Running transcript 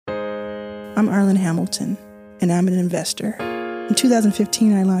I'm Arlen Hamilton, and I'm an investor. In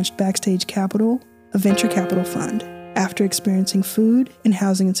 2015, I launched Backstage Capital, a venture capital fund, after experiencing food and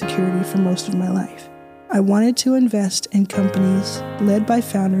housing insecurity for most of my life. I wanted to invest in companies led by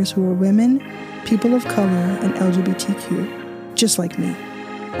founders who are women, people of color, and LGBTQ, just like me.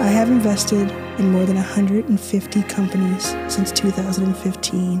 I have invested in more than 150 companies since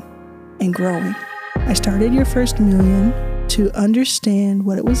 2015 and growing. I started Your First Million to understand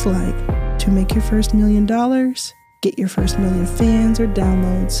what it was like to make your first $1 million, get your first 1 million fans or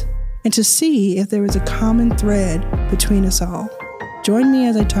downloads, and to see if there was a common thread between us all. Join me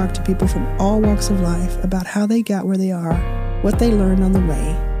as I talk to people from all walks of life about how they got where they are, what they learned on the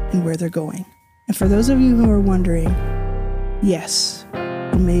way, and where they're going. And for those of you who are wondering, yes,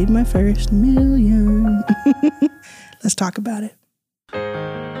 I made my first $1 million. Let's talk about it.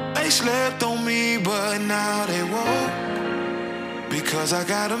 They slept on me, but now they won't, because I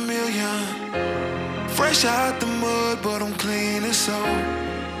got $1 million. Fresh out the mud, but I'm clean as soap,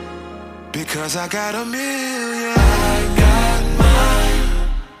 because I got $1 million. I got my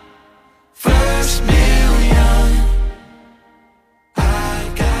first $1 million.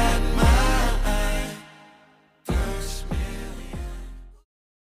 I got my first $1 million.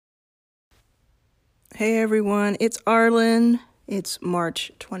 Hey everyone, it's Arlen. It's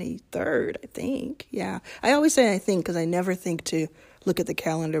March 23rd, I think. Yeah, I always say I think because I never think to look at the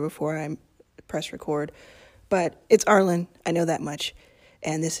calendar before I press record. But it's Arlen, I know that much.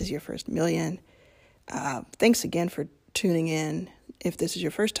 And this is Your First Million. Thanks again for tuning in. If this is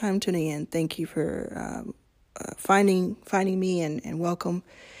your first time tuning in, thank you for finding me and welcome.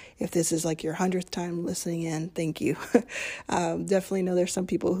 If this is like your 100th time listening in, thank you. Definitely know there's some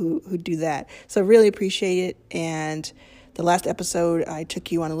people who do that. So really appreciate it. And the last episode, I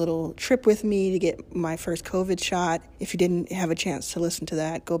took you on a little trip with me to get my first COVID shot. If you didn't have a chance to listen to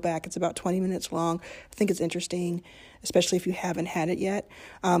that, go back. It's about 20 minutes long. I think it's interesting, especially if you haven't had it yet.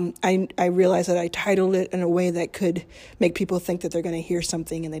 I realized that I titled it in a way that could make people think that they're going to hear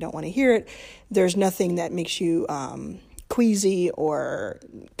something and they don't want to hear it. There's nothing that makes you queasy or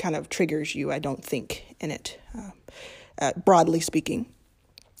kind of triggers you, I don't think, in it, broadly speaking.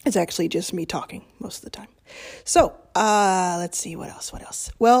 It's actually just me talking most of the time. So, let's see, what else?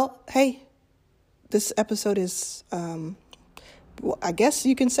 Well, hey, this episode is, I guess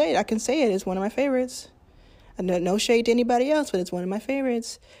you can say it. I can say it is one of my favorites. No shade to anybody else, but it's one of my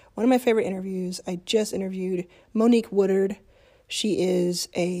favorites. One of my favorite interviews. I just interviewed Monique Woodard. She is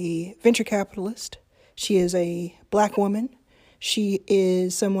a venture capitalist. She is a Black woman. She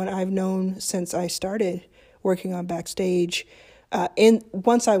is someone I've known since I started working on Backstage.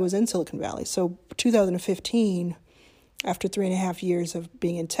 Once I was in Silicon Valley. So 2015, after 3.5 years of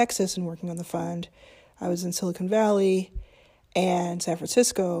being in Texas and working on the fund, I was in Silicon Valley and San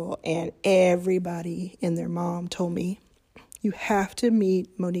Francisco, and everybody and their mom told me, you have to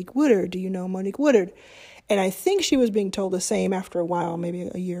meet Monique Woodard. Do you know Monique Woodard? And I think she was being told the same after a while, maybe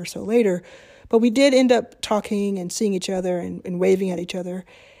a year or so later. But we did end up talking and seeing each other and waving at each other.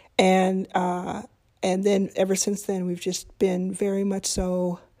 And then ever since then, we've just been very much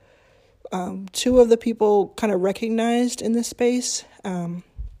so two of the people kind of recognized in this space. And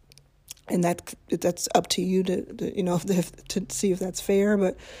that's up to you to see if that's fair,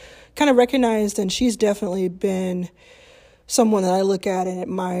 but kind of recognized. And she's definitely been someone that I look at and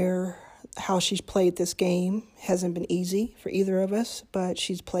admire how she's played this game. Hasn't been easy for either of us, but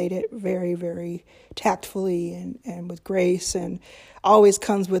she's played it very, very tactfully and with grace, and always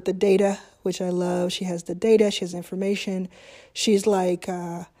comes with the data, which I love. She has the data, she has information. She's like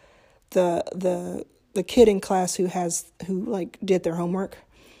the kid in class who did their homework.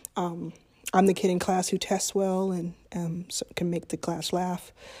 I'm the kid in class who tests well and so can make the class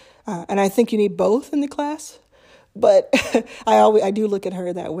laugh. And I think you need both in the class. But I do look at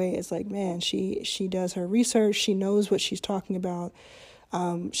her that way. It's like, man, she does her research. She knows what she's talking about.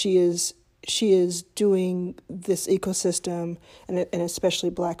 She is doing this ecosystem, and especially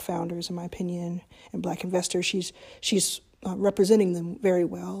Black founders, in my opinion, and Black investors. She's representing them very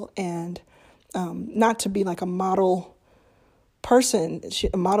well, and not to be like a model person,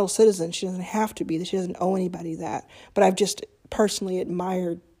 a model citizen. She doesn't have to be. She doesn't owe anybody that. But I've just personally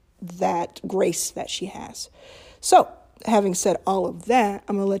admired that grace that she has. So, having said all of that,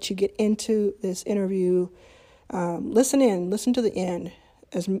 I'm going to let you get into this interview. Listen to the end.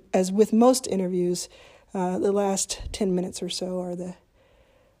 As with most interviews, the last 10 minutes or so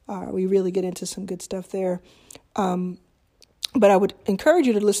we really get into some good stuff there. But I would encourage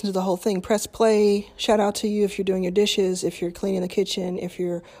you to listen to the whole thing. Press play. Shout out to you if you're doing your dishes, if you're cleaning the kitchen, if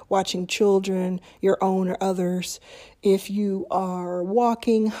you're watching children, your own or others, if you are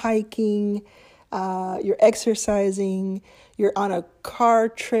walking, hiking, you're exercising, you're on a car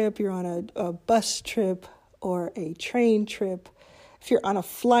trip, you're on a bus trip or a train trip, if you're on a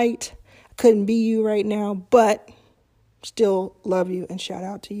flight. I couldn't be you right now, but still love you and shout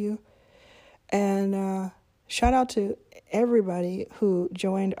out to you. And shout out to everybody who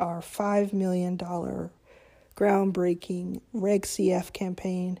joined our $5 million groundbreaking Reg CF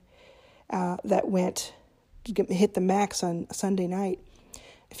campaign that hit the max on Sunday night.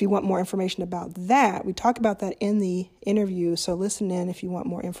 If you want more information about that, we talk about that in the interview. So listen in if you want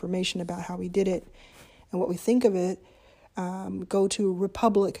more information about how we did it and what we think of it. Go to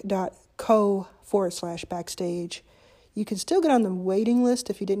republic.co/backstage. You can still get on the waiting list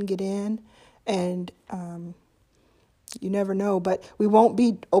if you didn't get in. And you never know, but we won't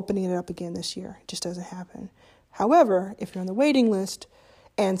be opening it up again this year. It just doesn't happen. However, if you're on the waiting list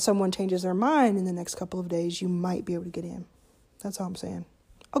and someone changes their mind in the next couple of days, you might be able to get in. That's all I'm saying.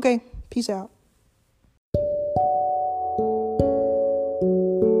 Okay, peace out.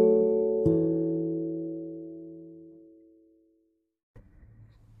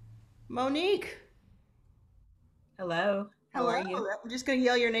 Monique. Hello. How are you? I'm just going to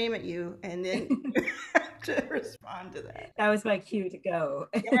yell your name at you and then you have to respond to that. That was my cue to go.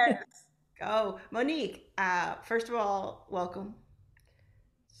 Yes. Go. Monique, first of all, welcome.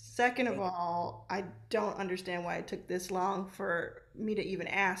 Second of all, I don't understand why it took this long for me to even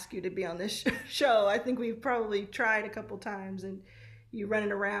ask you to be on this show. I think we've probably tried a couple times and you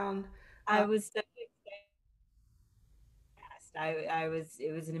running around. I was so fast.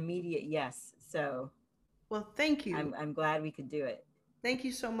 It was an immediate yes. So Well, thank you. I'm glad we could do it. Thank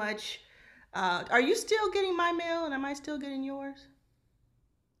you so much. Are you still getting my mail and am I still getting yours?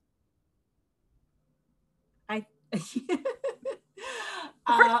 I I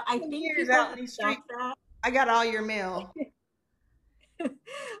think people out have in these stopped streets, that. I got all your mail.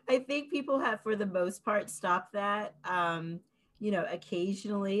 I think people have, for the most part, stopped that.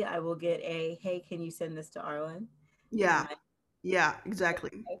 Occasionally I will get a, hey, can you send this to Arlen? Yeah. And Yeah,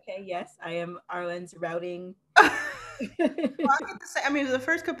 exactly. okay, yes, I am Arlen's routing. Well, I get to say, I mean, the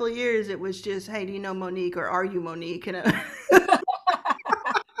first couple of years, it was just, hey, do you know Monique or are you Monique? And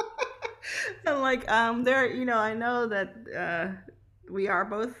I'm like, I know that we are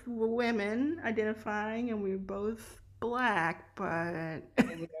both women identifying and we're both black, but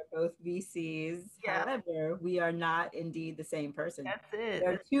And we are both VCs. yeah, However, we are not indeed the same person. that's it.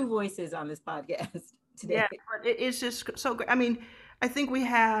 There are two voices on this podcast Yeah, today. but it's just so great. I mean, I think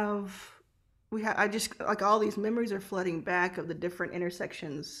I just like all these memories are flooding back of the different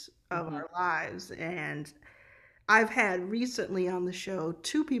intersections of Mhm. our lives. And I've had recently on the show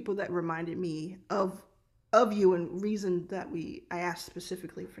two people that reminded me of you and reason that I asked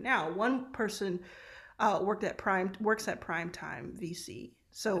specifically for now. One person works at Primetime VC.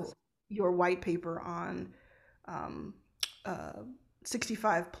 So your white paper on um, uh,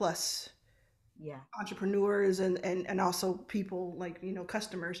 65 plus Yeah. entrepreneurs and also people like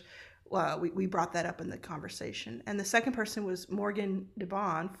customers, we brought that up in the conversation. And the second person was Morgan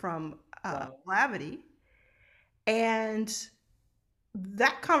DeBon from Wow. Blavity, and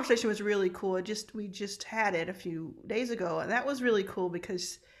that conversation was really cool. We just had it a few days ago, and that was really cool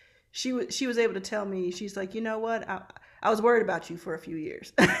because she was able to tell me, she's like, you know what, I was worried about you for a few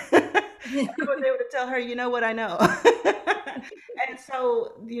years. I was able to tell her, you know what, I know. And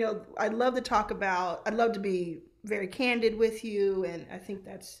so, I'd love to be very candid with you. And I think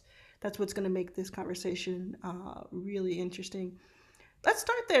that's what's going to make this conversation really interesting. Let's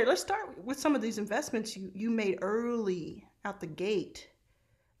start there. Let's start with some of these investments you made early out the gate.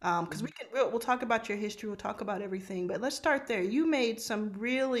 Because we'll talk about your history, we'll talk about everything, but let's start there. You made some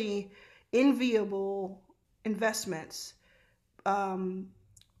really enviable investments. Um,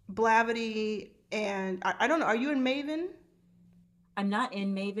 Blavity, and I don't know, are you in Maven? I'm not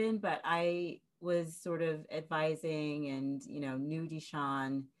in Maven, but I was sort of advising and, knew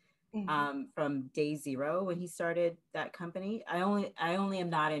Deshaun from day zero when he started that company. I only am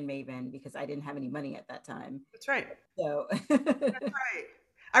not in Maven because I didn't have any money at that time. That's right. So That's right.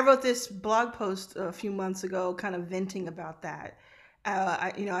 I wrote this blog post a few months ago, kind of venting about that.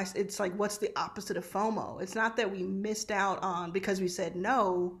 It's like, what's the opposite of FOMO? It's not that we missed out on because we said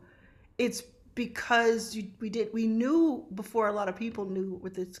no. It's because we knew before a lot of people knew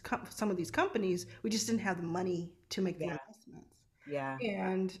with some of these companies, we just didn't have the money to make the Yeah. investments. yeah.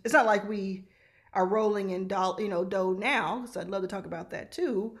 And it's not like we are rolling in dough now, because I'd love to talk about that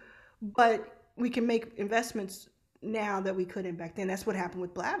too. But we can make investments now that we couldn't back then. That's what happened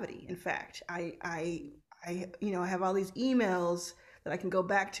with Blavity. In fact, I have all these emails that I can go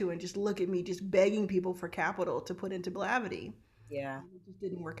back to and just look at me just begging people for capital to put into Blavity. Yeah. It just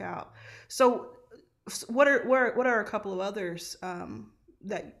didn't work out. So, what are a couple of others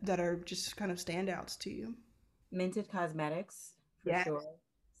that are just kind of standouts to you? Minted Cosmetics for Yes. sure,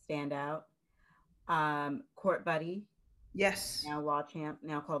 stand out. Court Buddy, Yes. now Law Champ,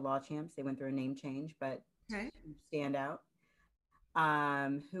 now called Law Champs. They went through a name change, but Okay. stand out.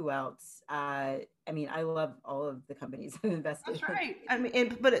 Who else? I mean, I love all of the companies I've invested That's in. right. I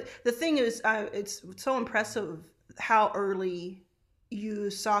mean, the thing is, it's so impressive how early you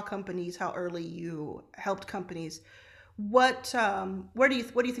saw companies, how early you helped companies. What do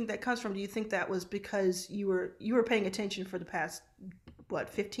you think that comes from? Do you think that was because you were paying attention for the past, what,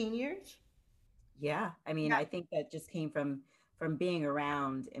 15 years? Yeah, I mean, Yeah. I think that just came from being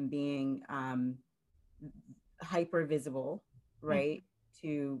around and being hyper visible, Mm. right,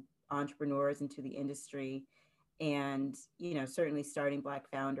 to entrepreneurs and to the industry, and certainly starting Black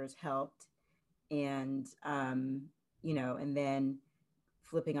founders helped, and and then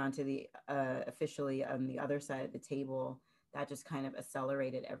flipping onto the officially on the other side of the table, that just kind of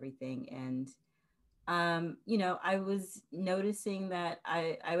accelerated everything. And I was noticing that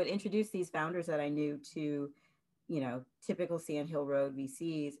I would introduce these founders that I knew to, typical Sand Hill Road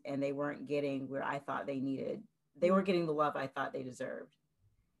VCs, and they weren't getting where I thought they needed. They Mm. weren't getting the love I thought they deserved.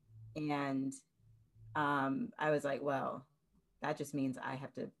 And I was like, well, that just means I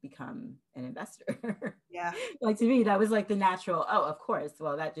have to become an investor. Yeah. Like, to me, that was like the natural, oh, of course.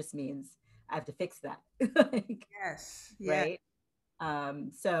 Well, that just means I have to fix that. Like, Yes. Yeah.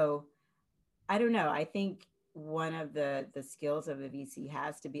 right. So I don't know. I think one of the skills of a VC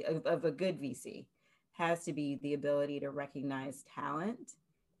has to be of a good VC has to be the ability to recognize talent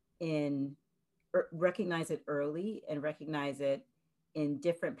in recognize it early and recognize it in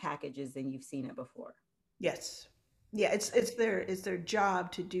different packages than you've seen it before. Yes. Yeah, it's their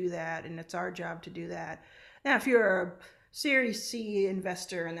job to do that, and it's our job to do that. Now, if you're a Series C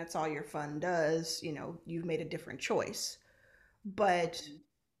investor and that's all your fund does, you've made a different choice. But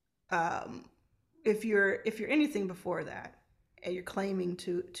um, if you're anything before that, and you're claiming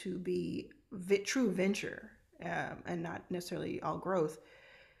to be true venture, and not necessarily all growth,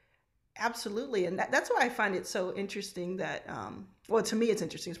 absolutely. And that's why I find it so interesting that, well, to me, it's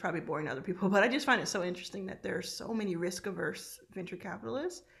interesting. It's probably boring to other people, but I just find it so interesting that there are so many risk averse venture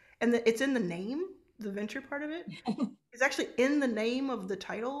capitalists, and that it's in the name, the venture part of it. It's actually in the name of the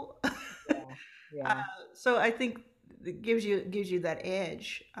title. Yeah. uh, Yeah. so I think it gives you that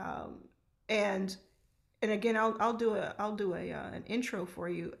edge. And and again, I'll do an intro for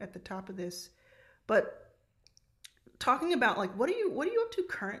you at the top of this, but talking about, like, what are you up to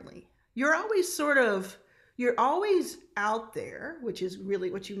currently? You're always out there, which is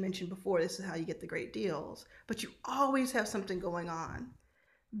really what you mentioned before. This is how you get the great deals, but you always have something going on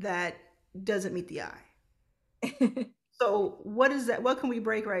that doesn't meet the eye. So what is that? What can we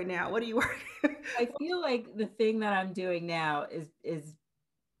break right now? What are you working? I feel like the thing that I'm doing now is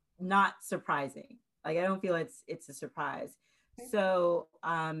not surprising. Like, I don't feel it's a surprise. So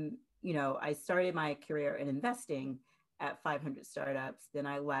I started my career in investing at 500 startups. Then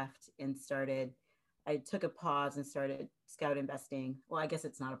I left and I took a pause and started scout investing. Well, I guess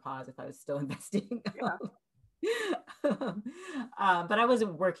it's not a pause if I was still investing. Yeah. But I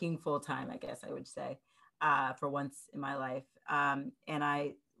wasn't working full time, I guess I would say, for once in my life. And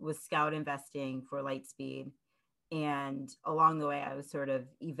I was scout investing for Lightspeed. And along the way, I was sort of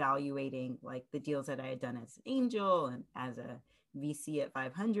evaluating like the deals that I had done as an angel and as a VC at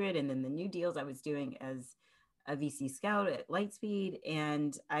 500, and then the new deals I was doing as a VC scout at Lightspeed.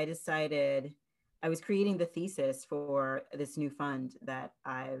 And I decided I was creating the thesis for this new fund that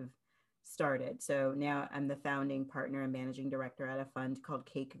I've started. So now I'm the founding partner and managing director at a fund called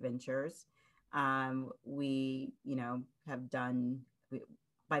Cake Ventures. We, have done,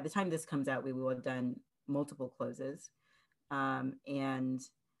 by the time this comes out, we will have done multiple closes. And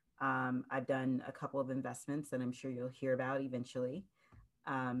I've done a couple of investments that I'm sure you'll hear about eventually.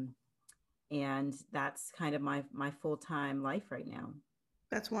 And that's kind of my full-time life right now.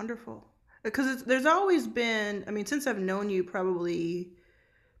 That's wonderful. Because there's always been, I mean, since I've known you, probably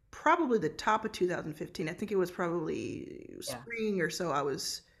the top of 2015. I think it was probably Yeah. spring or so I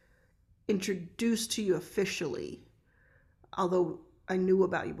was introduced to you officially, although I knew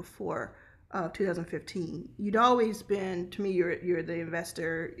about you before 2015. You'd always been, to me, you're the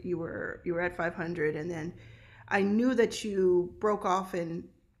investor. You were at 500, and then I knew that you broke off and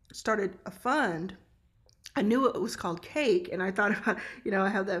started a fund I knew it was called cake, and I thought about, I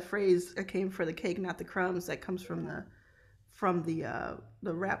have that phrase, "I came for the cake, not the crumbs," that comes from the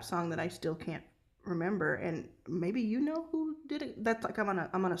rap song that I still can't remember. And maybe you know who did it. That's like I'm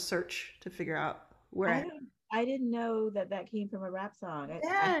on a search to figure out where I I. don't. I didn't know that that came from a rap song. I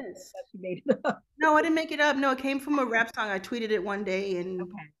Yes. thought you made it up. No, I didn't make it up. No, it came from a rap song. I tweeted it one day in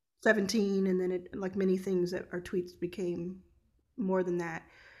Okay. 17, and then it, like many things that our tweets became more than that.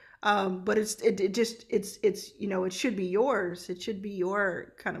 But it just it's it should be yours. It should be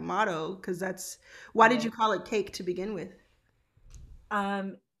your kind of motto, because that's why did you Right. call it cake to begin with?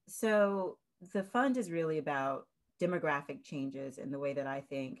 Um, so the fund is really about demographic changes and the way that I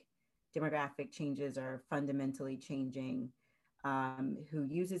think demographic changes are fundamentally changing who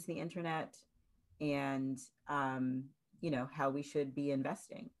uses the internet and how we should be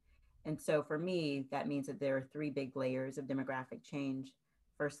investing. And so for me, that means that there are three big layers of demographic change.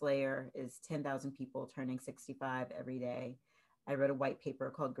 First layer is 10,000 people turning 65 every day. I wrote a white paper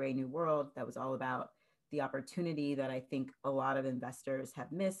called Gray New World that was all about the opportunity that I think a lot of investors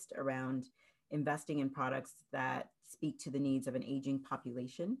have missed around investing in products that speak to the needs of an aging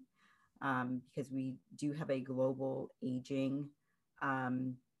population, because we do have a global aging.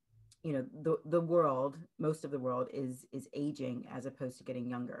 Um, the world, most of the world is aging as opposed to getting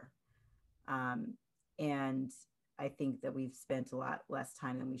younger, um, and I think that we've spent a lot less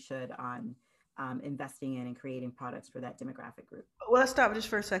time than we should on investing in and creating products for that demographic group. Well, let's stop just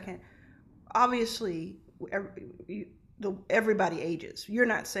for a second. Obviously, everybody ages. You're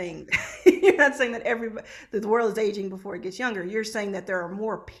not saying you're not saying that the world is aging before it gets younger. You're saying that there are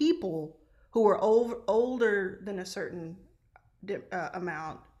more people who are older than a certain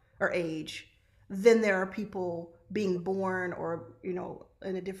amount or age than there are people being born, or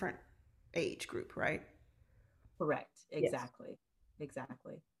in a different age group, right? Correct. Yes. Exactly.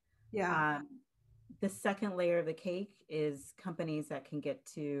 Exactly. Yeah. Um, the second layer of the cake is companies that can get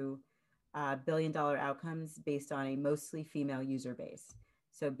to billion-dollar outcomes based on a mostly female user base.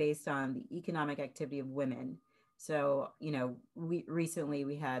 So based on the economic activity of women. So, we recently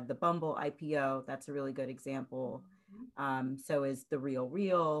we had the Bumble IPO. That's a really good example. So is the Real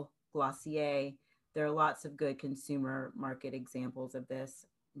Real, Glossier. There are lots of good consumer market examples of this.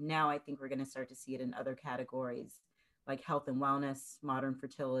 Now I think we're going to start to see it in other categories like health and wellness, modern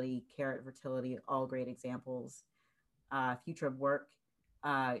fertility, carrot fertility, all great examples. Future of work,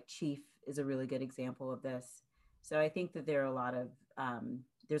 Chief is a really good example of this. So I think that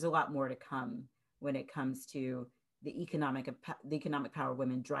there's a lot more to come when it comes to the economic power of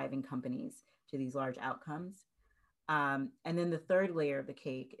women driving companies to these large outcomes. And then the third layer of the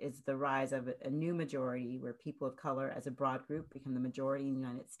cake is the rise of a new majority where people of color as a broad group become the majority in the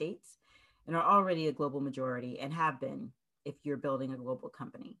United States and are already a global majority and have been if you're building a global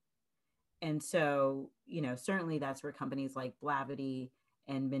company. And so, certainly that's where companies like Blavity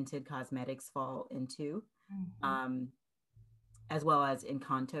and Minted Cosmetics fall into, Mhm. um, as well as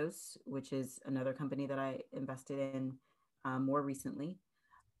Encantos, which is another company that I invested in more recently.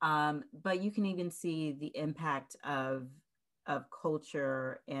 But you can even see the impact of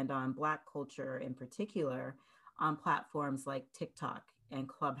culture and on Black culture in particular on platforms like TikTok and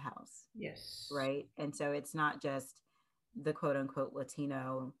Clubhouse, Yes. right? And so it's not just the quote unquote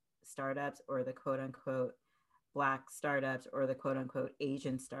Latino startups or the quote unquote Black startups or the quote unquote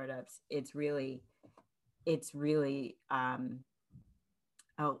Asian startups. It's really a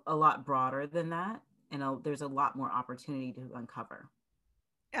lot broader than that, and there's a lot more opportunity to uncover.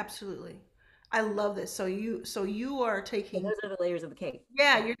 Absolutely. I love this. So you are So taking, those are the layers of the cake.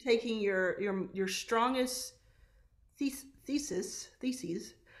 yeah, you're taking your strongest theses,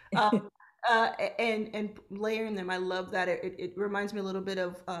 um, and layering them. I love that. It reminds me a little bit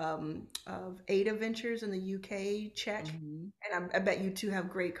of Ada Ventures in the UK, Czech, Mhm. and I bet you two have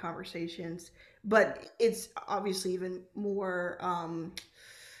great conversations. But it's obviously even more.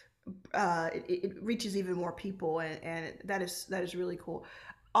 It reaches even more people, and that is really cool.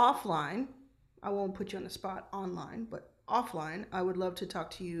 Offline, I won't put you on the spot online, but offline, I would love to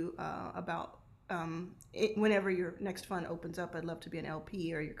talk to you about whenever your next fund opens up. I'd love to be an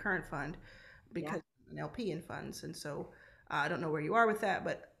LP, or your current fund, Yeah. because I'm an LP in funds, and so I don't know where you are with that,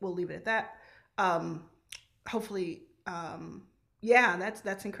 but we'll leave it at that. Um, Hopefully, yeah,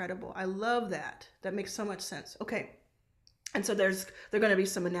 that's incredible. I love that. That makes so much sense. Okay. And so there are going to be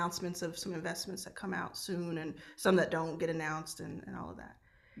some announcements of some investments that come out soon, and some that don't get announced, and all of that.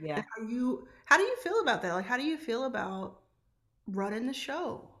 And Yeah. how do you feel about that? Like, how do you feel about running the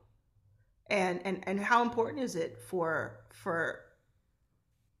show? And how important is it for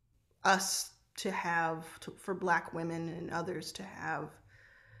us to have for Black women and others to have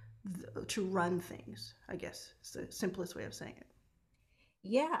to run things, I guess. It's the simplest way of saying it.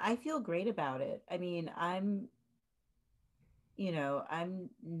 Yeah, I feel great about it. I mean, I'm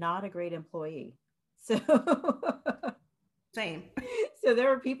not a great employee. So Same. so there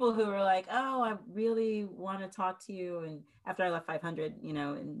were people who were like, "Oh, I really want to talk to you." And after I left 500,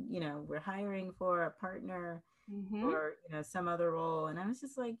 and we're hiring for a partner Hmm. or some other role, and I was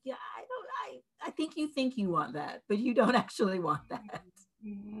just like, "Yeah, I don't. I think you want that, but you don't actually want that."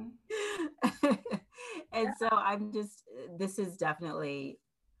 Hmm. And so this is definitely,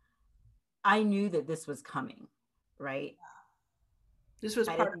 I knew that this was coming, right? This was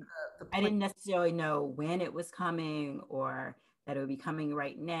I part of didn't the I plan. didn't necessarily know when it was coming or that it would be coming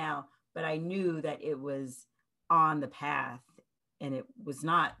right now, but I knew that it was on the path and it was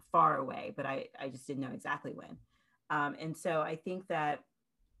not far away, but I just didn't know exactly when. And so I think that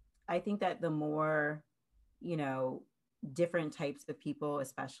the more, you know, different types of people,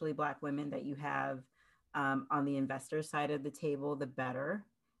 especially Black women, that you have on the investor side of the table, the better.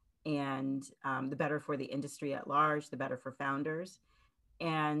 And the better for the industry at large, the better for founders.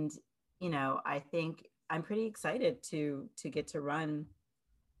 And I think I'm pretty excited to get to run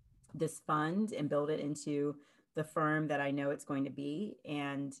this fund and build it into the firm that I know it's going to be.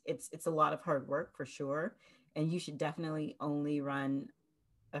 And it's a lot of hard work for sure. And you should definitely only run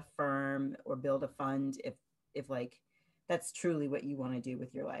a firm or build a fund if like that's truly what you want to do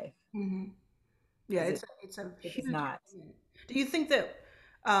with your life, Hmm. Yeah, because it it's a it is huge not. commitment. Do you think that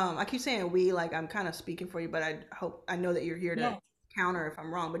I keep saying we, like I'm kind of speaking for you, but I know that you're here to Yes. counter if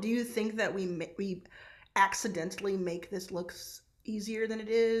I'm wrong. But do you think that we accidentally make this look easier than it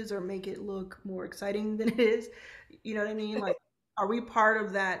is, or make it look more exciting than it is? You know what I mean? Like, are we part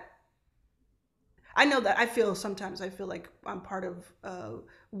of that? I know that I feel like I'm part of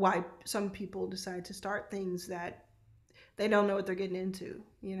why some people decide to start things that they don't know what they're getting into,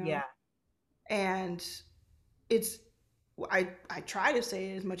 you know? Yeah. And it's I try to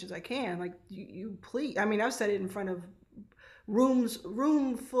say it as much as I can. Like you please. I mean, I've said it in front of room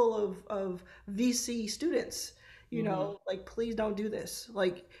full of VC students. You Hmm. know, like please don't do this.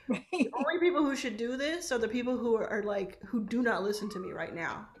 Like the Right. only people who should do this are the people who are like who do not listen to me right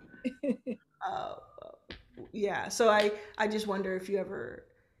now. Uh, yeah. So I just wonder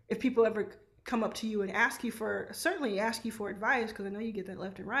if people ever come up to you and ask you for certainly ask you for advice because I know you get that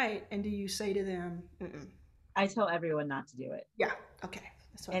left and right. And do you say to them, mm-mm, I tell everyone not to do it. yeah, okay,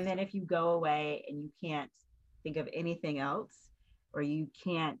 that's what I And thought. then if you go away and you can't think of anything else, or you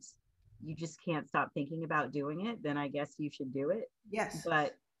just can't stop thinking about doing it, then I guess you should do it. Yes.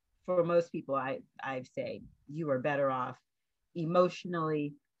 But for most people, I say you are better off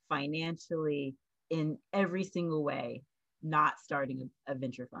emotionally, financially, in every single way, not starting a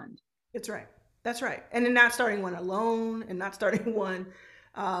venture fund. That's right. That's right. And then not starting one alone and not starting one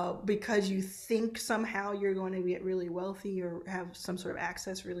because you think somehow you're going to get really wealthy or have some sort of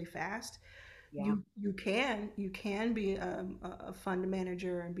access really fast. Yeah. You can be a fund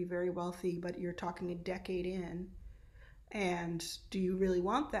manager and be very wealthy, but you're talking a decade in. And do you really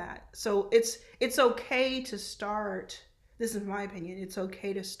want that? So it's okay to start. This is my opinion. It's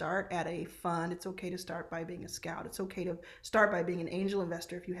okay to start at a fund. It's okay to start by being a scout. It's okay to start by being an angel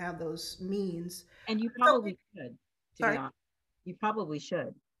investor if you have those means. And you It's okay. probably should, to be Sorry. honest. You probably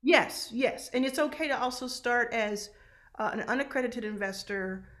should. Yes, yes, and it's okay to also start as an unaccredited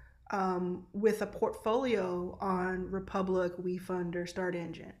investor with a portfolio on Republic, WeFund, or Start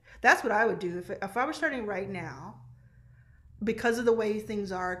Engine. That's what I would do if I were starting right now because of the way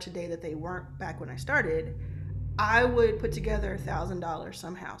things are today that they weren't back when I started. I would put together $1,000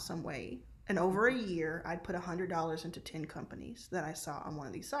 somehow, some way, and over a year, I'd put $100 into 10 companies that I saw on one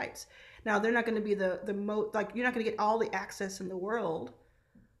of these sites. Now, they're not going to be the most like you're not going to get all the access in the world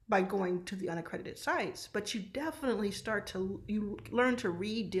by going to the unaccredited sites, but you definitely you learn to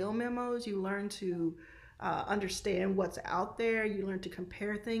read deal memos, you learn to understand what's out there, you learn to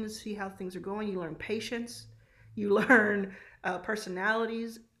compare things, see how things are going, you learn patience, you learn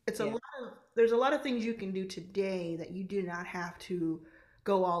personalities. Yeah. There's a lot of things you can do today that you do not have to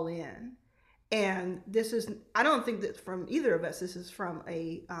go all in. And this is, I don't think that from either of us, this is from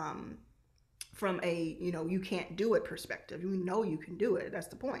a you can't do it perspective. We know you can do it. That's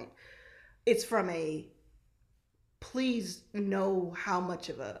the point. It's from a please know how much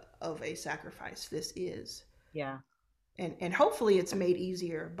of a sacrifice this is, Yeah. and hopefully it's made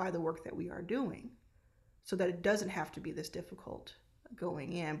easier by the work that we are doing, so that it doesn't have to be this difficult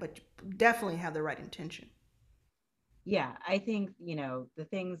going in, but definitely have the right intention. Yeah. I think, the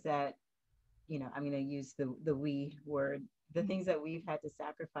things that, I'm going to use the we word, the things that we've had to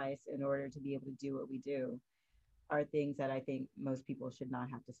sacrifice in order to be able to do what we do. are things that I think most people should not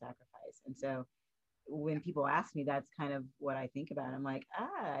have to sacrifice. And so when people ask me, that's kind of what I think about. I'm like,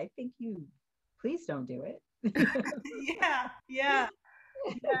 I think you, please don't do it. Yeah, yeah,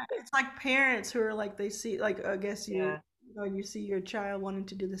 yeah. It's like parents who are like they see like I guess Yeah, you see your child wanting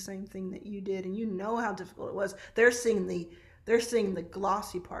to do the same thing that you did, and you know how difficult it was. They're seeing the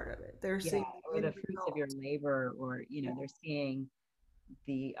glossy part of it. They're yeah, seeing the or end the fruits of your result. labor, or Yeah. they're seeing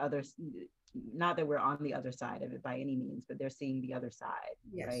the other. Not that we're on the other side of it by any means, but they're seeing the other side,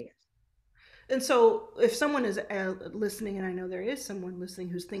 Yes, right? yes. And so, if someone is listening, and I know there is someone listening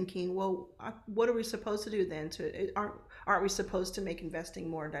who's thinking, "Well, what are we supposed to do then? Aren't we supposed to make investing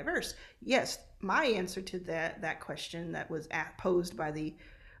more diverse?" Yes, my answer to that question that was posed by the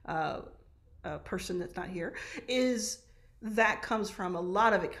uh, person that's not here is that comes from a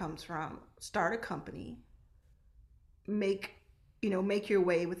lot of it comes from start a company, make make your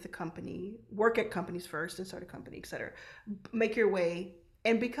way with the company, work at companies first and start a company, etc. Make your way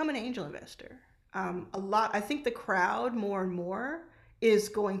and become an angel investor. A lot, I think the crowd more and more is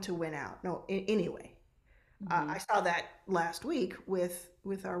going to win out. No, anyway, Mm-hmm. I saw that last week with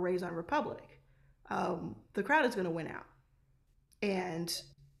our raise on Republic. The crowd is going to win out, and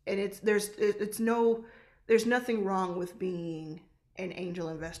there's nothing wrong with being an angel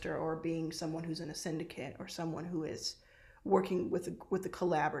investor or being someone who's in a syndicate or someone who is working with a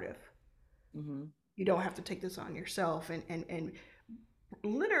collaborative. Mm-hmm. You don't have to take this on yourself and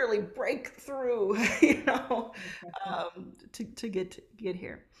literally break through, to get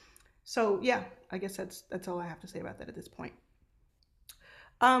here. So yeah, I guess that's all I have to say about that at this point.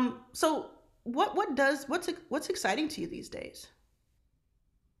 So what's exciting to you these days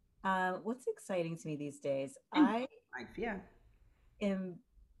What's exciting to me these days? in life? Yeah. Am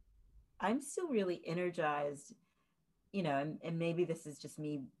I'm still really energized, and maybe this is just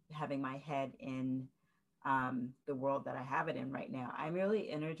me having my head in the world that I have it in right now. I'm really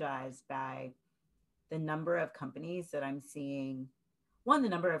energized by the number of companies that I'm seeing. One, the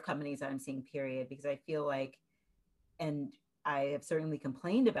number of companies that I'm seeing, period, because I feel like, and I have certainly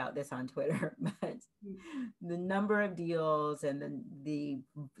complained about this on Twitter, but the number of deals and the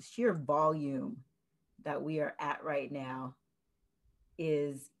sheer volume that we are at right now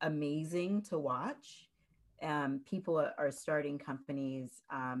is amazing to watch. People are starting companies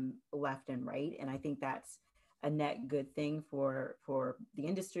left and right, and I think that's a net good thing for the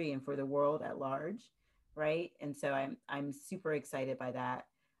industry and for the world at large, right? And so I'm super excited by that.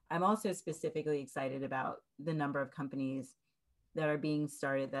 I'm also specifically excited about the number of companies that are being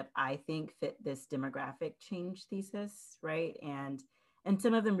started that I think fit this demographic change thesis, right? And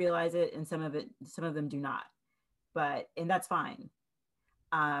some of them realize it, and some of them do not, and that's fine.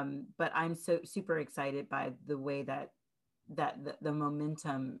 But I'm so super excited by the way that the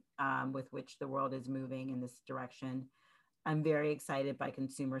momentum with which the world is moving in this direction. I'm very excited by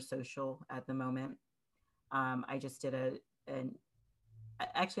consumer social at the moment. I just did an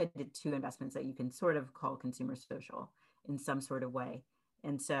actually I did two investments that you can sort of call consumer social in some sort of way,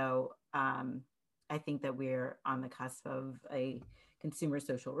 and so I think that we're on the cusp of a consumer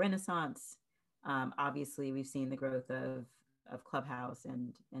social renaissance. Obviously, we've seen the growth of Clubhouse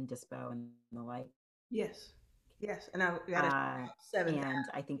and Dispo and the like. Yes. Yes. And I got to Uh, Seventh. and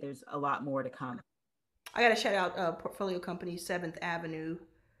I think there's a lot more to come. I got to shout out portfolio company Seventh Avenue.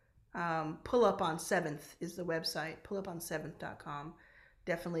 Pull up on Seventh is the website. Pullupon7th.com.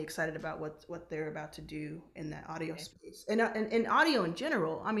 Definitely excited about what they're about to do in that audio Okay. space and audio in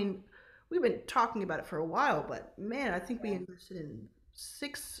general. I mean, we've been talking about it for a while, but man, I think we Yeah. invested in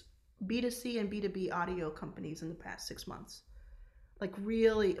 6 B2C and B2B audio companies in the past 6 months. Like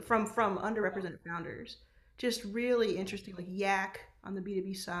really from underrepresented founders. Just really interesting, like Yak on the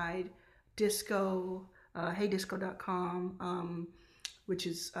B2B side, Disco, heydisco.com, which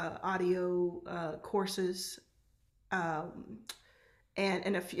is audio courses, um,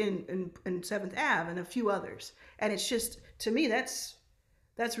 and a few in Seventh Ave and a few others. And it's just to me that's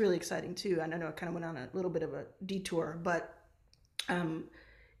really exciting too. And I know I kind of went on a little bit of a detour, but um,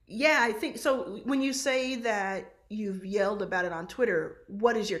 yeah, I think so. When you say that you've yelled about it on Twitter,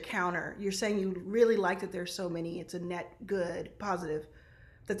 what is your counter? You're saying you really like that there's so many. It's a net good, positive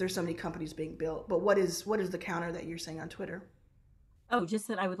that there's so many companies being built. But what is the counter that you're saying on Twitter? Oh, just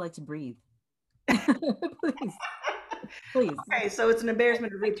that I would like to breathe. Please, please. Okay, so it's an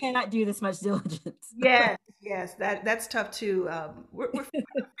embarrassment of I riches. cannot do this much diligence. Yes, yes, that's tough too. We're trying to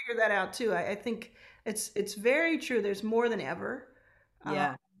figure that out too. I think it's very true. There's more than ever. Uh,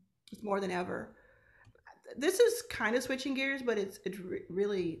 Yeah. it's more than ever. This is kind of switching gears, but it's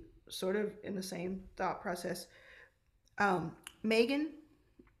really sort of in the same thought process. Meghan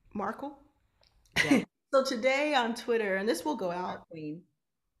Markle Yes. So today on Twitter, and this will go Our out. queen.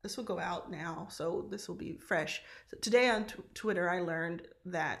 This will go out now, so this will be fresh. So today on Twitter, I learned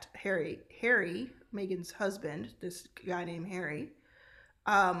that Harry, Megan's husband, this guy named Harry,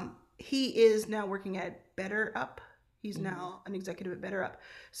 he is now working at Better Up. He's now an executive at Better Up.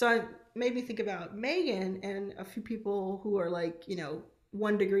 So it made me think about Megan and a few people who are like,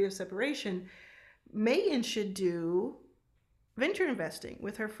 1 degree of separation. Megan should do venture investing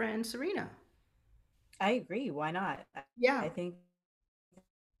with her friend Serena. I agree. Why not? Yeah. I think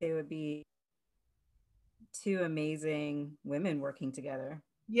they would be two amazing women working together.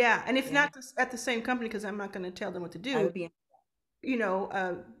 Yeah. And if Yeah, not at the same company, because I'm not going to tell them what to I do, would be. you know,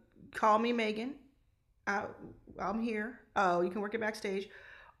 uh, call me Megan. I, I'm here. Oh, you can work it backstage,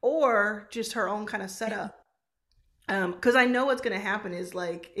 or just her own kind of setup. Because I know what's going to happen is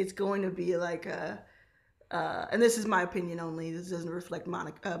like it's going to be like and this is my opinion only. This doesn't reflect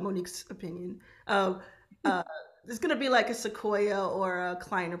Monique's opinion. Uh, it's going to be like a Sequoia or a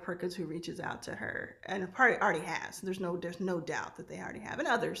Kleiner Perkins who reaches out to her, and it probably already has. There's no doubt that they already have, and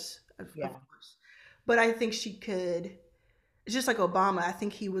others, of Yeah. course. But I think she could. It's just like Obama. I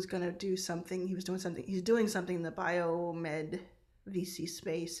think he was going to do something. He was doing something. He's doing something in the biomed VC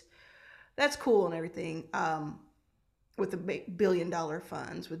space. That's cool and everything. With the billion-dollar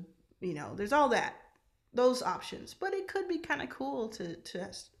funds, with there's all that, those options. But it could be kind of cool to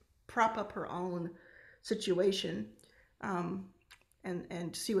prop up her own situation, um,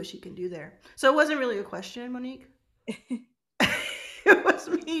 and see what she can do there. So it wasn't really a question, Monique. It was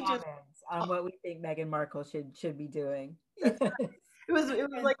me just. Comments on what we think Meghan Markle should be doing. That's it was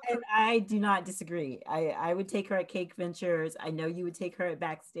And like I do not disagree. I would take her at Cake Ventures. I know you would take her at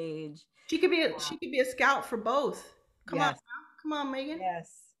Backstage. she could be a scout for both. Come on Yes, now. Come on, Megan.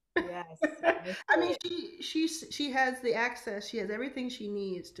 yes, yes. Let's I do mean, it. she has the access. She has everything she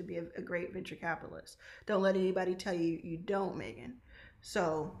needs to be a great venture capitalist. Don't let anybody tell you you don't, Megan.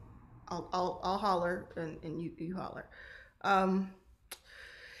 So I'll holler, and you holler. Um,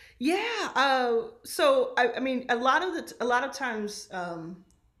 yeah. So I mean, a lot of times, I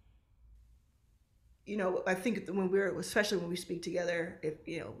think that especially when we speak together, if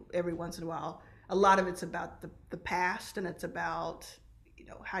every once in a while, a lot of it's about the past, and it's about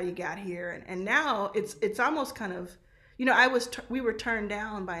how you got here, and now it's almost kind of, we were turned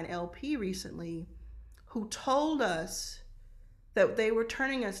down by an LP recently who told us that they were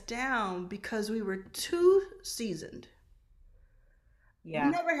turning us down because we were too seasoned. Yeah,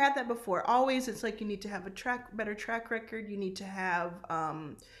 Never had that before. Always, it's like you need to have better track record. You need to have,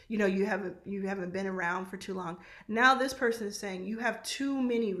 you haven't been around for too long. Now this person is saying you have too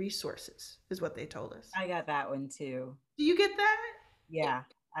many resources, is what they told us. I got that one too. Do you get that? Yeah,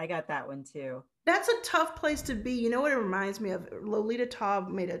 I got that one too. That's a tough place to be. You know what it reminds me of? Lolita Taub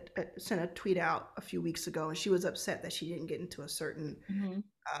sent a tweet out a few weeks ago, and she was upset that she didn't get into a certain Hmm.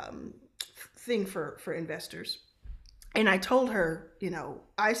 um, thing for investors. And I told her,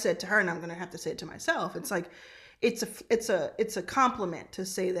 I said to her, and I'm going to have to say it to myself. It's like, it's a compliment to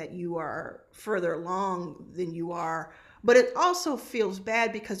say that you are further along than you are, but it also feels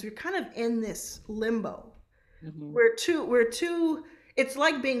bad because we're kind of in this limbo. Hmm. We're too. It's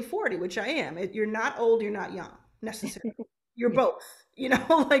like being 40, which I am. You're not old, you're not young necessarily. You're both.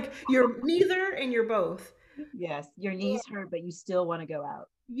 Like you're neither and you're both. Yes, your knees hurt, but you still want to go out.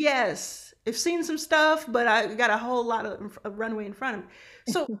 Yes, I've seen some stuff, but I got a whole lot of runway in front of me.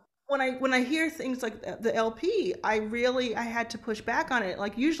 So when I hear things like the LP, I had to push back on it.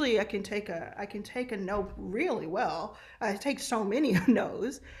 Like usually I can take a no really well. I take so many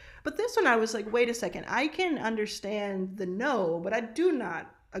no's, but this one I was like, wait a second, I can understand the no, but I do not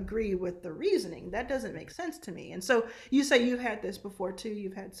agree with the reasoning. That doesn't make sense to me. And so you say you've had this before too.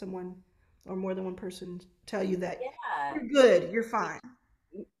 You've had someone or more than one person tell you that Yeah. you're good, you're fine.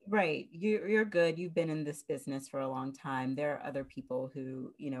 Right. You're good. You've been in this business for a long time. There are other people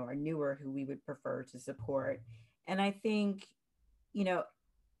who, are newer who we would prefer to support. And I think, you know,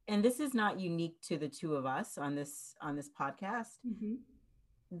 and this is not unique to the two of us on this podcast. Mhm.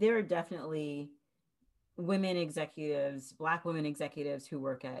 There are definitely women executives, Black women executives who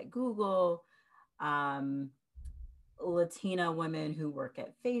work at Google, um, Latina women who work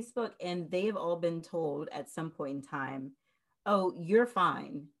at Facebook, and they've all been told at some point in time, "Oh, you're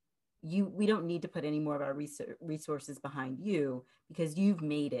fine. We don't need to put any more of our resources behind you because you've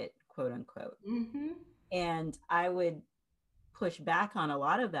made it, quote unquote." Mhm. And I would push back on a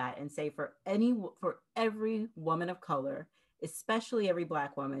lot of that and say for every woman of color, especially every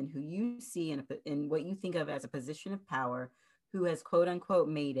Black woman who you see in what you think of as a position of power, who has quote unquote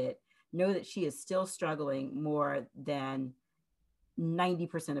made it, know that she is still struggling more than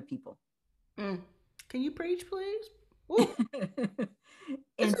 90% of people. Mm. Can you preach, please? Woo.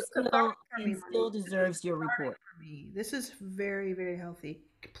 This is cathartic for me, And still Monique. This is deserves your cathartic report. for me. This is very, very healthy.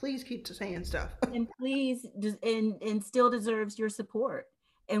 Please keep saying stuff. And please and still deserves your support.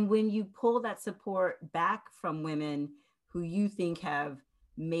 And when you pull that support back from women who you think have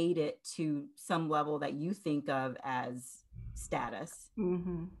made it to some level that you think of as status,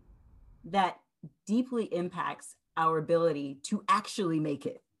 Mm-hmm. that deeply impacts our ability to actually make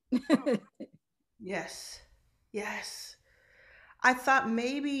it. Yes. Yes. I thought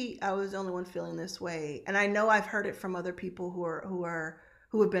maybe I was the only one feeling this way, and I know I've heard it from other people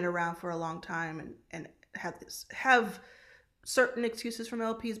who have been around for a long time and have certain excuses from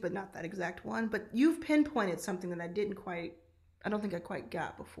LPs, but not that exact one. But you've pinpointed something that I don't think I quite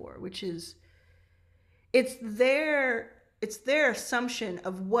got before, which is it's their assumption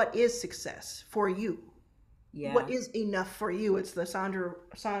of what is success for you, what Yeah. is enough for you. It's the Sandra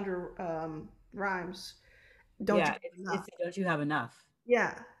Rhimes. Don't you Yeah. have enough? It's don't you have enough?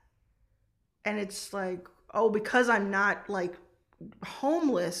 Yeah, and it's like, oh, because I'm not like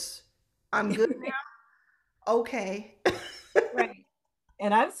homeless, I'm good now. Okay. Right.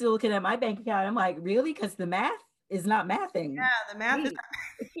 And I'm still looking at my bank account. I'm like, really? Because the math is not mathing. Yeah, the math is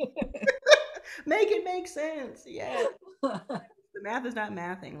Me. make it make sense. Yeah, the math is not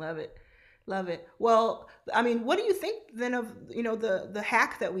mathing. Love it. Love it. Well, I mean, what do you think then of, the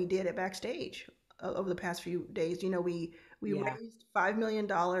hack that we did at Backstage over the past few days? We Yeah. raised $5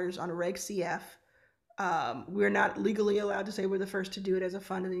 million on Reg CF. We're not legally allowed to say we're the first to do it as a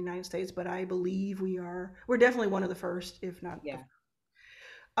fund in the United States, but I believe we are. We're definitely one of the first, if not the. Yeah.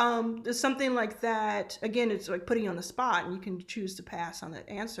 There's something like that. Again, it's like putting you on the spot, and you can choose to pass on the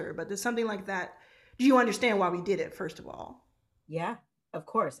answer. But there's something like that. Do you understand why we did it? First of all. Yeah. Of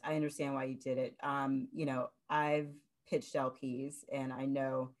course. I understand why you did it. I've pitched LPs and I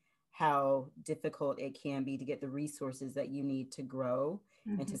know how difficult it can be to get the resources that you need to grow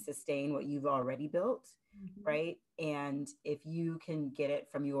and to Mm-hmm. sustain what you've already built. Mm-hmm. Right. And if you can get it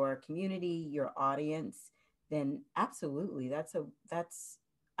from your community, your audience, then absolutely.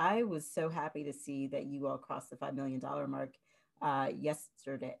 I was so happy to see that you all crossed the $5 million mark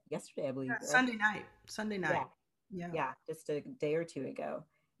yesterday, I believe, Yeah, right? Sunday night. Sunday night. Yeah. Yeah. Yeah. Just a day or two ago.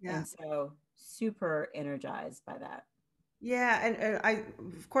 Yeah. And so super energized by that. Yeah,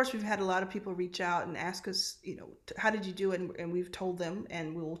 and of course, we've had a lot of people reach out and ask us, how did you do it? And we've told them,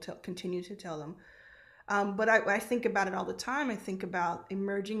 and we will continue to tell them. But I think about it all the time. I think about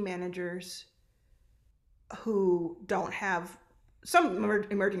emerging managers who don't have some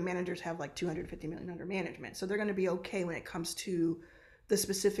emerging managers have like 250 million under management, so they're going to be okay when it comes to the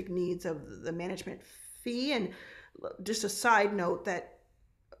specific needs of the management fee. And just a side note that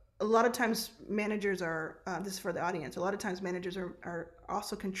a lot of times managers are this is for the audience, a lot of times managers are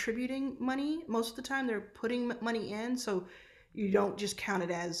also contributing money. Most of the time they're putting money in, so you don't just count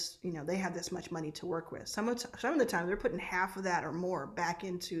it as they have this much money to work with. Some of the time they're putting half of that or more back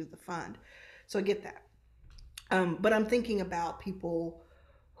into the fund, so I get that. But I'm thinking about people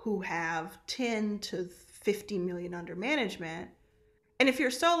who have 10 to 50 million under management. And if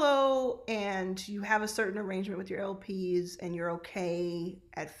you're solo and you have a certain arrangement with your LPs and you're okay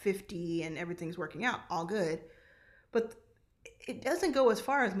at 50 and everything's working out, all good. But it doesn't go as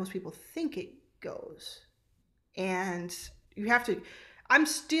far as most people think it goes. And you have to, I'm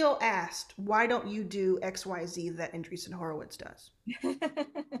still asked, why don't you do XYZ that Andreessen Horowitz does?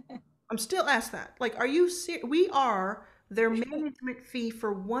 I'm still asked that. Like, are you serious? We are their management fee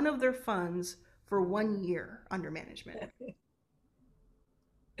for one of their funds for 1 year under management.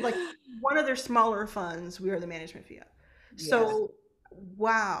 Like one of their smaller funds, we are the management fee of. Yeah. So,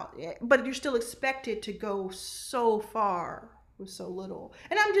 wow. But you're still expected to go so far with so little.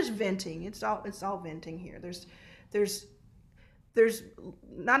 And I'm just venting. It's all venting here. There's there's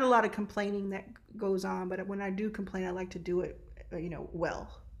not a lot of complaining that goes on, but when I do complain, I like to do it,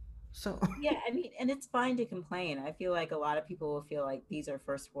 well. So, Yeah, I mean, and it's fine to complain. I feel like a lot of people will feel like these are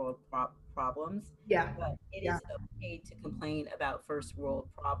first world problems, yeah, but it yeah, is okay to complain about first world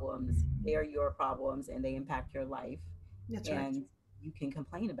problems. They are your problems and they impact your life, that's right. and you can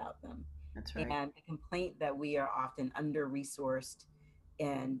complain about them. That's right. And the complaint that we are often under resourced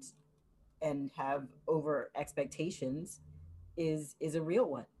and have over expectations is a real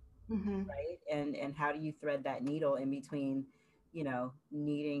one, Hmm. right? And how do you thread that needle in between,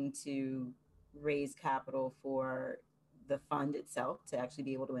 needing to raise capital for the fund itself to actually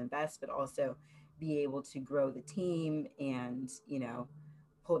be able to invest, but also be able to grow the team and,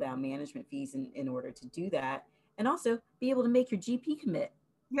 pull down management fees in order to do that, and also be able to make your GP commit.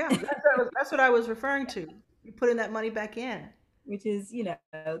 Yeah, that's what I was referring to. You putting that money back in. which is,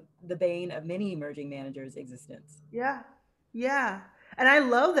 the bane of many emerging managers' existence. Yeah. Yeah. And I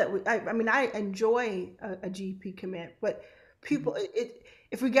love that I mean I enjoy a GP commit, but people Mhm.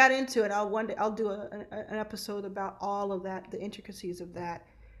 if we got into it, I'll one day I'll do an episode about all of that, the intricacies of that.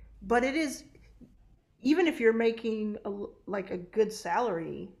 But it is, even if you're making like a good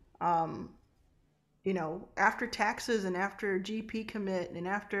salary, um after taxes and after GP commit and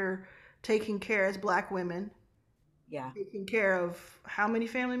after taking care as black women, Yeah. taking care of how many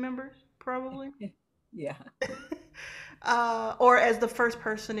family members probably, Yeah. or as the first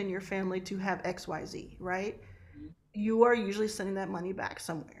person in your family to have XYZ, right? Mhm. You are usually sending that money back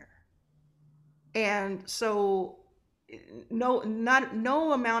somewhere. And so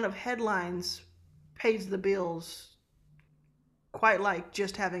no amount of headlines pays the bills quite like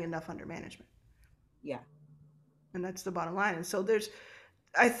just having enough under management. Yeah. And that's the bottom line. And so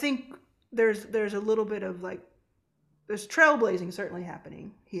I think there's a little bit of like, there's trailblazing certainly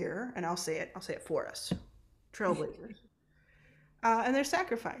happening here, and I'll say it for us, trailblazers. And there's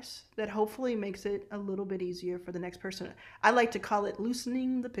sacrifice that hopefully makes it a little bit easier for the next person. I like to call it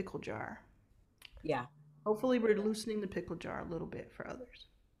loosening the pickle jar. Yeah. Hopefully, we're loosening the pickle jar a little bit for others.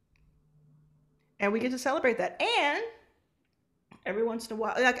 And we get to celebrate that. And every once in a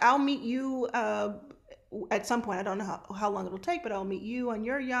while, like I'll meet you at some point. I don't know how long it'll take, but I'll meet you on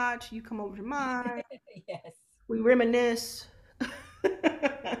your yacht. You come over to mine. Yes. We reminisce.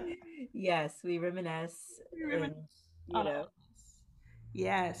 Yes, we reminisce We and, reminisce you on all know, of this.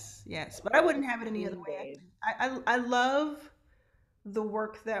 Yes, yes. But I wouldn't have it any other clean way. days. I love the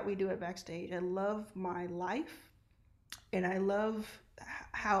work that we do at Backstage. I love my life, and I love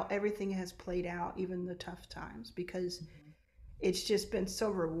how everything has played out, even the tough times, because Mhm. it's just been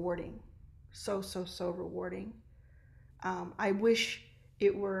so rewarding, so rewarding. I wish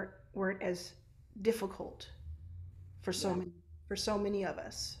it weren't as difficult for Yeah. so many of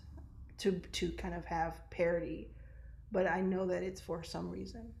us to kind of have parity, but I know that it's for some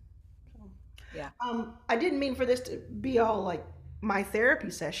reason. So, Yeah. I didn't mean for this to be all like my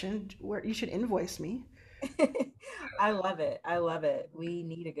therapy session where you should invoice me. I love it. I love it. We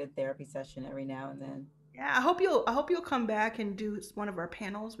need a good therapy session every now and then. Yeah, I hope you'll come back and do one of our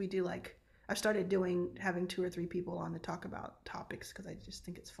panels. We do like, I started doing having two or three people on to talk about topics because I just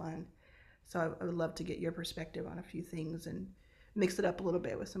think it's fun. So I would love to get your perspective on a few things and mix it up a little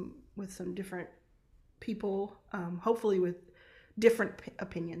bit with some different people, hopefully with different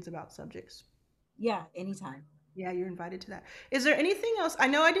opinions about subjects. Yeah, anytime. Yeah, you're invited to that. Is there anything else? I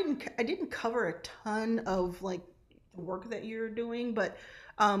know I didn't cover a ton of like the work that you're doing, but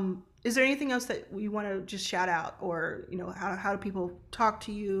is there anything else that we want to just shout out, or how do people talk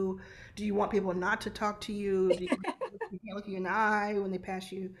to you? Do you want people not to talk to you? Do you want you can't look you in the eye when they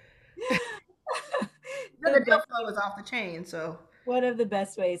pass you? The The deal best flow is off the chain, so One of the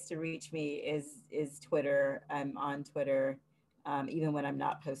best ways to reach me is Twitter. I'm on Twitter. Even when I'm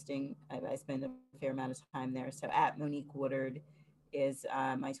not posting, I spend a fair amount of time there. So at Monique Woodard is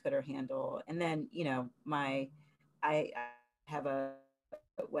my Twitter handle. And then, I have a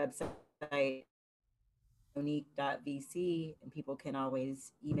website, monique.vc, and people can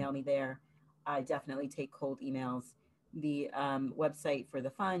always email me there. I definitely take cold emails. The website for the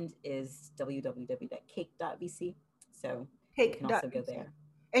fund is www.cake.vc. So you can also go cake.vc. there.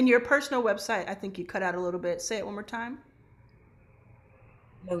 And your personal website, I think you cut out a little bit. Say it one more time.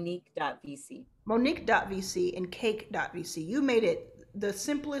 Monique.vc. Monique.vc and cake.vc. You made it the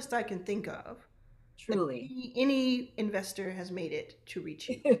simplest I can think of that Truly. any investor has made it to reach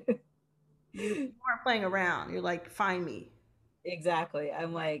you. You aren't playing around. You're like, find me. Exactly.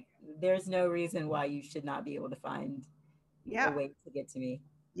 I'm like, there's no reason why you should not be able to find a Yeah, way to get to me.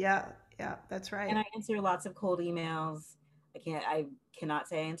 yeah, yeah, that's And right. I answer lots of cold emails. I cannot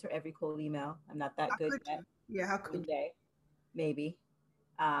say I answer every cold email. I'm not that How good could yet. you? Yeah, how One could you? day, maybe.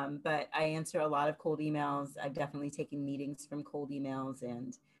 But I answer a lot of cold emails. I've definitely taken meetings from cold emails,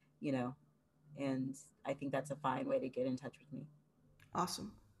 you know, and I think that's a fine way to get in touch with me.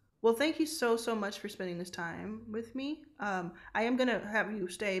 Awesome. Well, thank you so much for spending this time with me. I am going to have you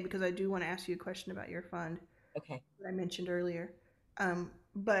stay because I do want to ask you a question about your fund Okay. that I mentioned earlier.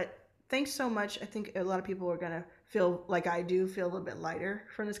 But thanks so much. I think a lot of people are going to feel like I do, feel a little bit lighter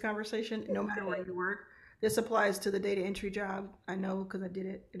from this conversation, no matter where Good. you work. This applies to the data entry job. I know because I did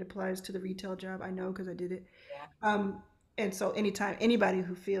it. It applies to the retail job. I know because I did it. Yeah. Um, and so anytime anybody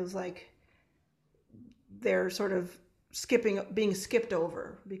who feels like they're sort of being skipped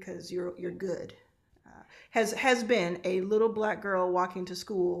over because you're good, has been a little black girl walking to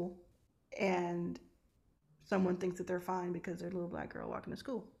school, and someone thinks that they're fine because they're a little black girl walking to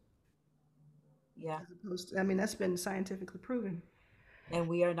school. Yeah. I mean, that's been scientifically proven. And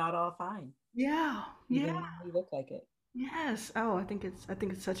we are not all fine. Yeah. Even when we look like it. Yes. Oh, I think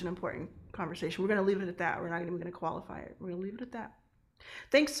it's such an important conversation. We're going to leave it at that. We're not even going to qualify it. We're going to leave it at that.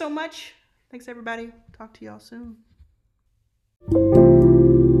 Thanks so much. Thanks, everybody. Talk to y'all soon.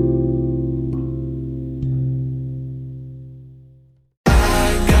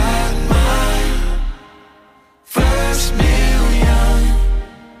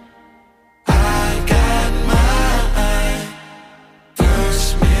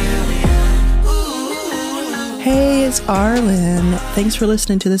 Hey, it's Arlen. Thanks for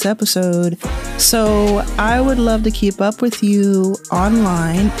listening to this episode. So I would love to keep up with you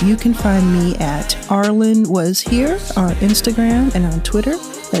online. You can find me at Arlen Was Here on Instagram and on Twitter.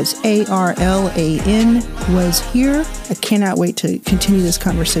 That's ARLAN Was Here. I cannot wait to continue this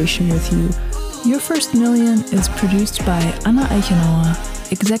conversation with you. Your First Million is produced by Anna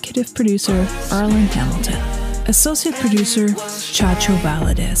Eichenauer, executive producer Arlen Hamilton, associate producer Chacho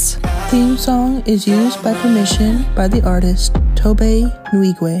Valadez. Theme song is used by permission by the artist Tobe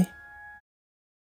Nwigwe.